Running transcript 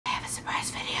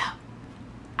surprise video.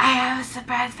 I have a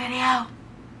surprise video.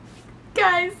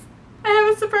 Guys, I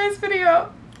have a surprise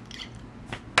video.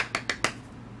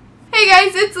 Hey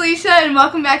guys, it's Alicia and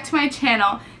welcome back to my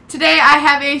channel. Today I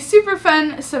have a super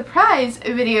fun surprise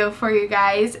video for you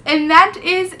guys, and that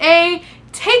is a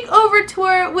takeover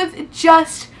tour with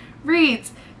Just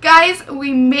Reads. Guys,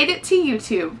 we made it to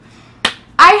YouTube.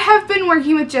 I have been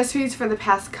working with Just Reads for the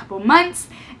past couple months,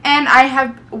 and I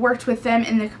have worked with them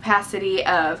in the capacity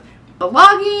of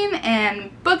blogging and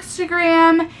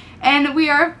bookstagram, and we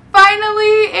are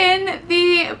finally in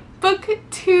the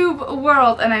booktube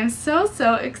world, and I'm so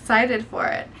excited for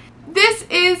it. This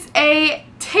is a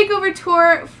takeover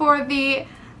tour for the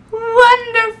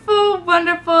wonderful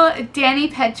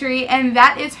Dani Petrie, and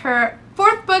that is her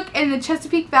 4th book in the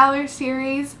Chesapeake Valor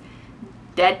series,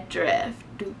 Dead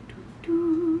Drift.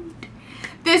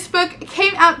 This book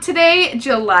came out today,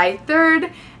 July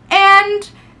 3rd,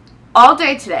 and all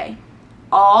day today,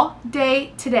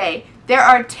 there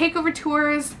are takeover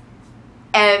tours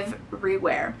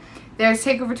everywhere. There's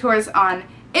takeover tours on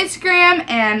Instagram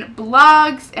and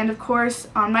blogs, and of course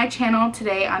on my channel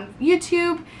today on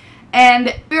YouTube,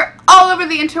 and we're all over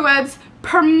the interwebs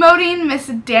promoting Miss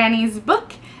Dani's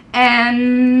book,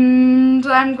 and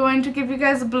I'm going to give you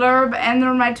guys a blurb, and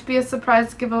there might be a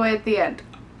surprise giveaway at the end.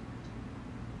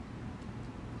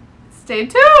 Stay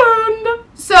tuned!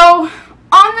 So,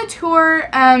 on the tour,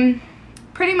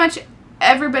 pretty much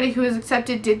everybody who was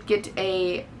accepted did get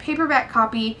a paperback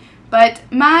copy, but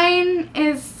mine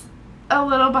is a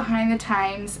little behind the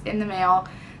times in the mail,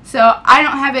 so I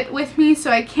don't have it with me, so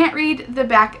I can't read the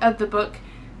back of the book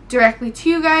directly to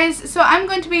you guys, so I'm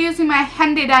going to be using my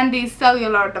handy-dandy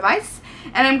cellular device,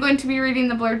 and I'm going to be reading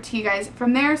the blurb to you guys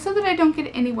from there so that I don't get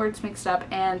any words mixed up,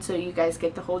 and so you guys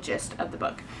get the whole gist of the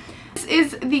book. This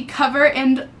is the cover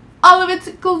in all of its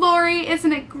glory.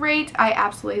 Isn't it great? I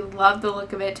absolutely love the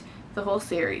look of it. The whole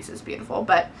series is beautiful,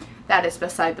 but that is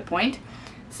beside the point.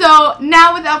 So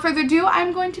now, without further ado,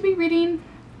 I'm going to be reading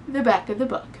the back of the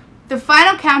book. The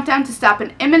final countdown to stop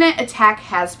an imminent attack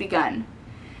has begun.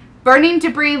 Burning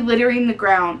debris littering the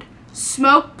ground.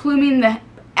 Smoke pluming the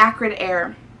acrid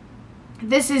air.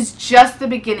 This is just the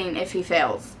beginning if he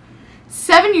fails.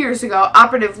 7 years ago,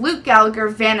 operative Luke Gallagher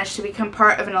vanished to become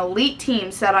part of an elite team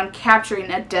set on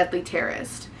capturing a deadly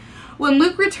terrorist. When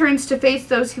Luke returns to face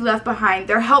those he left behind,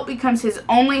 their help becomes his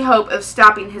only hope of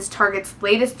stopping his target's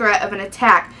latest threat of an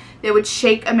attack that would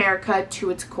shake America to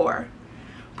its core.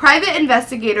 Private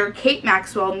investigator Kate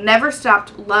Maxwell never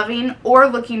stopped loving or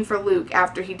looking for Luke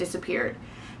after he disappeared,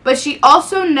 but she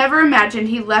also never imagined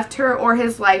he left her or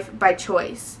his life by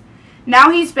choice.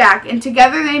 Now he's back, and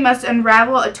together they must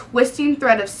unravel a twisting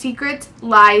thread of secrets,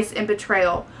 lies, and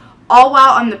betrayal, all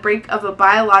while on the brink of a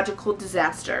biological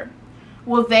disaster.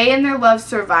 Will they and their love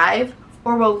survive,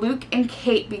 or will Luke and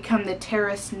Kate become the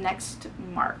terrorist's next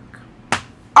mark?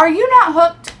 Are you not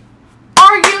hooked?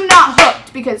 Are you not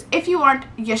hooked? Because if you aren't,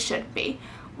 you should be.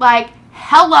 Like,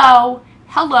 hello,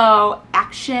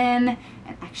 action,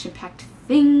 and action-packed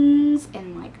things,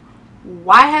 and like,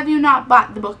 why have you not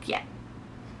bought the book yet?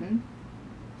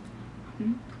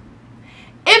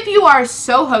 If you are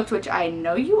so hooked, which I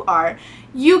know you are,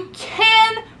 you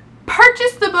can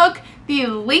purchase the book. The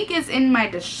link is in my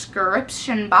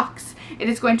description box. It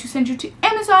is going to send you to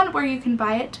Amazon where you can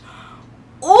buy it.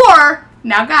 Or,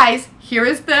 now guys, here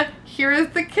is the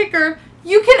kicker.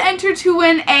 You can enter to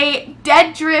win a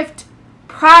Dead Drift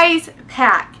prize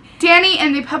pack. Dani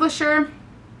and the publisher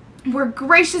were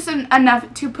gracious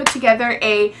enough to put together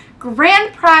a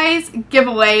grand prize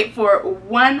giveaway for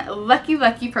one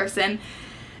lucky person.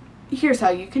 Here's how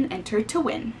you can enter to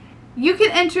win. You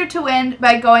can enter to win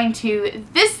by going to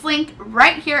this link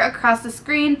right here across the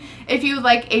screen. If you would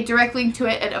like a direct link to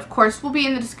it, it of course will be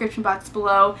in the description box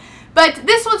below. But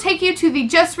this will take you to the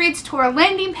Just Reads Tour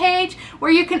landing page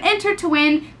where you can enter to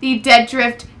win the Dead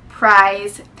Drift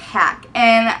prize pack.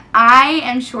 And I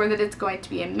am sure that it's going to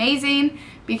be amazing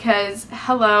because,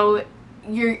 hello,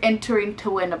 you're entering to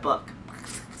win a book.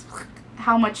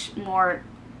 How much more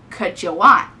could you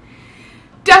want?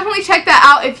 Definitely check that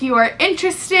out if you are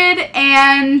interested,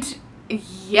 and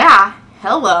yeah,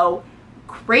 hello.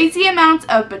 Crazy amounts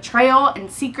of betrayal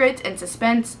and secrets and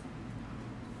suspense.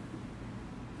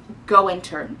 Go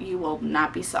enter. You will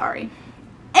not be sorry.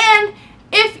 And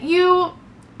if you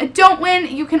don't win,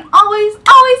 you can always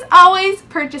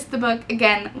purchase the book.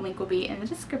 Again, link will be in the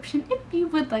description if you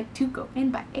would like to go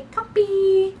and buy a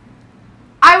copy.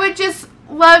 I would just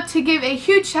love to give a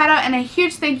huge shout out and a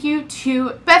huge thank you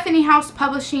to Bethany House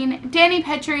Publishing, Dani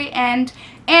Petrie, and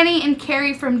Annie and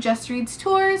Carrie from Just Reads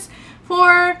Tours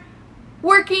for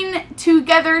working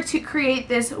together to create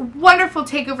this wonderful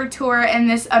takeover tour and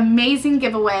this amazing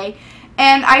giveaway.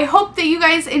 And I hope that you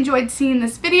guys enjoyed seeing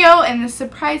this video and this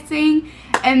surprising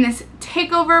and this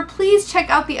takeover. Please check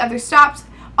out the other stops.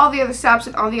 All the other stops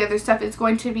and all the other stuff is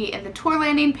going to be in the tour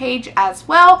landing page as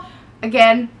well.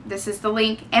 Again, this is the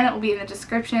link and it will be in the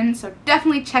description, so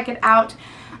definitely check it out.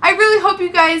 I really hope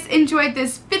you guys enjoyed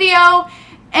this video,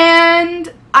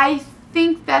 and I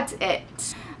think that's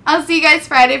it. I'll see you guys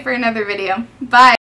Friday for another video. Bye!